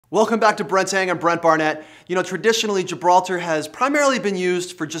Welcome back to Brent's Hang. I'm Brent Barnett. You know, traditionally, Gibraltar has primarily been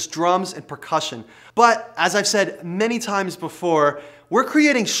used for just drums and percussion. But as I've said many times before, we're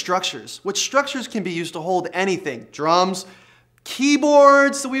creating structures, which structures can be used to hold anything. Drums,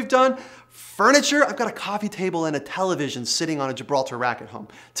 keyboards that we've done, furniture. I've got a coffee table and a television sitting on a Gibraltar rack at home.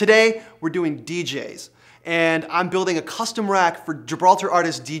 Today, we're doing DJs. And I'm building a custom rack for Gibraltar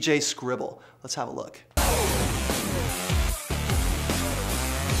artist DJ Skribble. Let's have a look.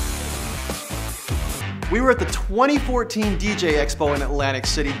 We were at the 2014 DJ Expo in Atlantic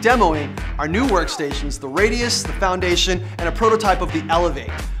City demoing our new workstations, the Radius, the Foundation, and a prototype of the Elevate.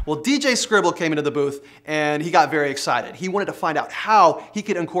 Well, DJ Skribble came into the booth and he got very excited. He wanted to find out how he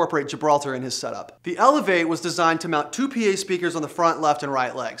could incorporate Gibraltar in his setup. The Elevate was designed to mount 2 PA speakers on the front, left, and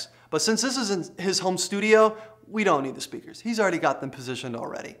right legs. But since this is in his home studio, we don't need the speakers. He's already got them positioned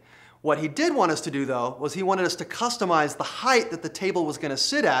already. What he did want us to do though, was he wanted us to customize the height that the table was gonna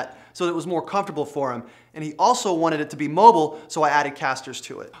sit at so that it was more comfortable for him. And he also wanted it to be mobile, so I added casters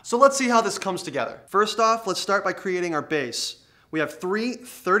to it. So let's see how this comes together. First off, let's start by creating our base. We have 3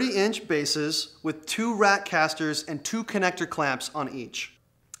 30-inch bases with 2 rack casters and 2 connector clamps on each.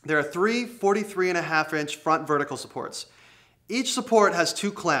 There are 3 43.5-inch front vertical supports. Each support has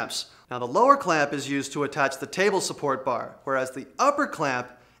 2 clamps. Now the lower clamp is used to attach the table support bar, whereas the upper clamp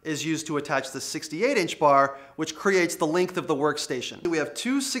is used to attach the 68-inch bar, which creates the length of the workstation. We have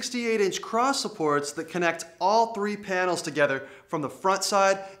 2 68-inch cross supports that connect all 3 panels together from the front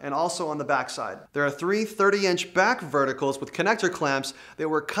side and also on the back side. There are 3 30-inch back verticals with connector clamps that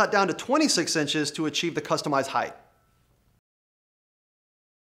were cut down to 26 inches to achieve the customized height.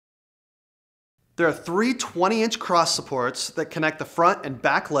 There are 3 20-inch cross supports that connect the front and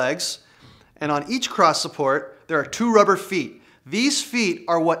back legs, and on each cross support, there are 2 rubber feet. These feet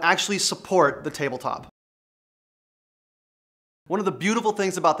are what actually support the tabletop. One of the beautiful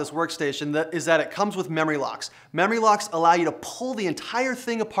things about this workstation is that it comes with memory locks. Memory locks allow you to pull the entire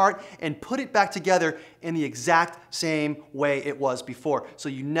thing apart and put it back together in the exact same way it was before, so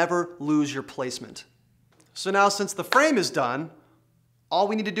you never lose your placement. So now, since the frame is done, all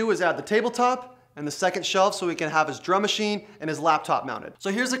we need to do is add the tabletop and the second shelf so we can have his drum machine and his laptop mounted.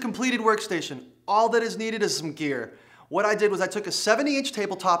 So here's a completed workstation. All that is needed is some gear. What I did was I took a 70-inch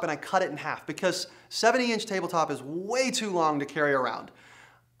tabletop and I cut it in half because 70-inch tabletop is way too long to carry around.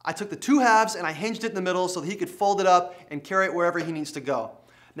 I took the 2 halves and I hinged it in the middle so that he could fold it up and carry it wherever he needs to go.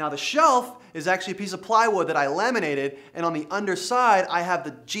 Now the shelf is actually a piece of plywood that I laminated, and on the underside I have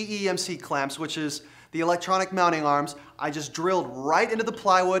the GEMC clamps, which is the electronic mounting arms. I just drilled right into the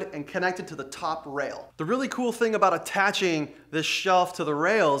plywood and connected to the top rail. The really cool thing about attaching this shelf to the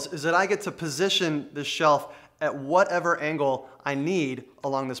rails is that I get to position this shelf at whatever angle I need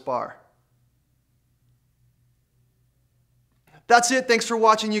along this bar. That's it. Thanks for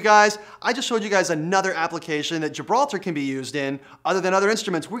watching, you guys. I just showed you guys another application that Gibraltar can be used in other than other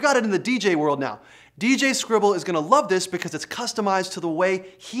instruments. We got it in the DJ world now. DJ Skribble is gonna love this because it's customized to the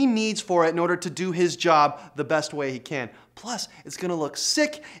way he needs for it in order to do his job the best way he can. Plus, it's gonna look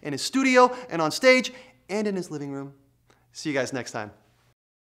sick in his studio and on stage and in his living room. See you guys next time.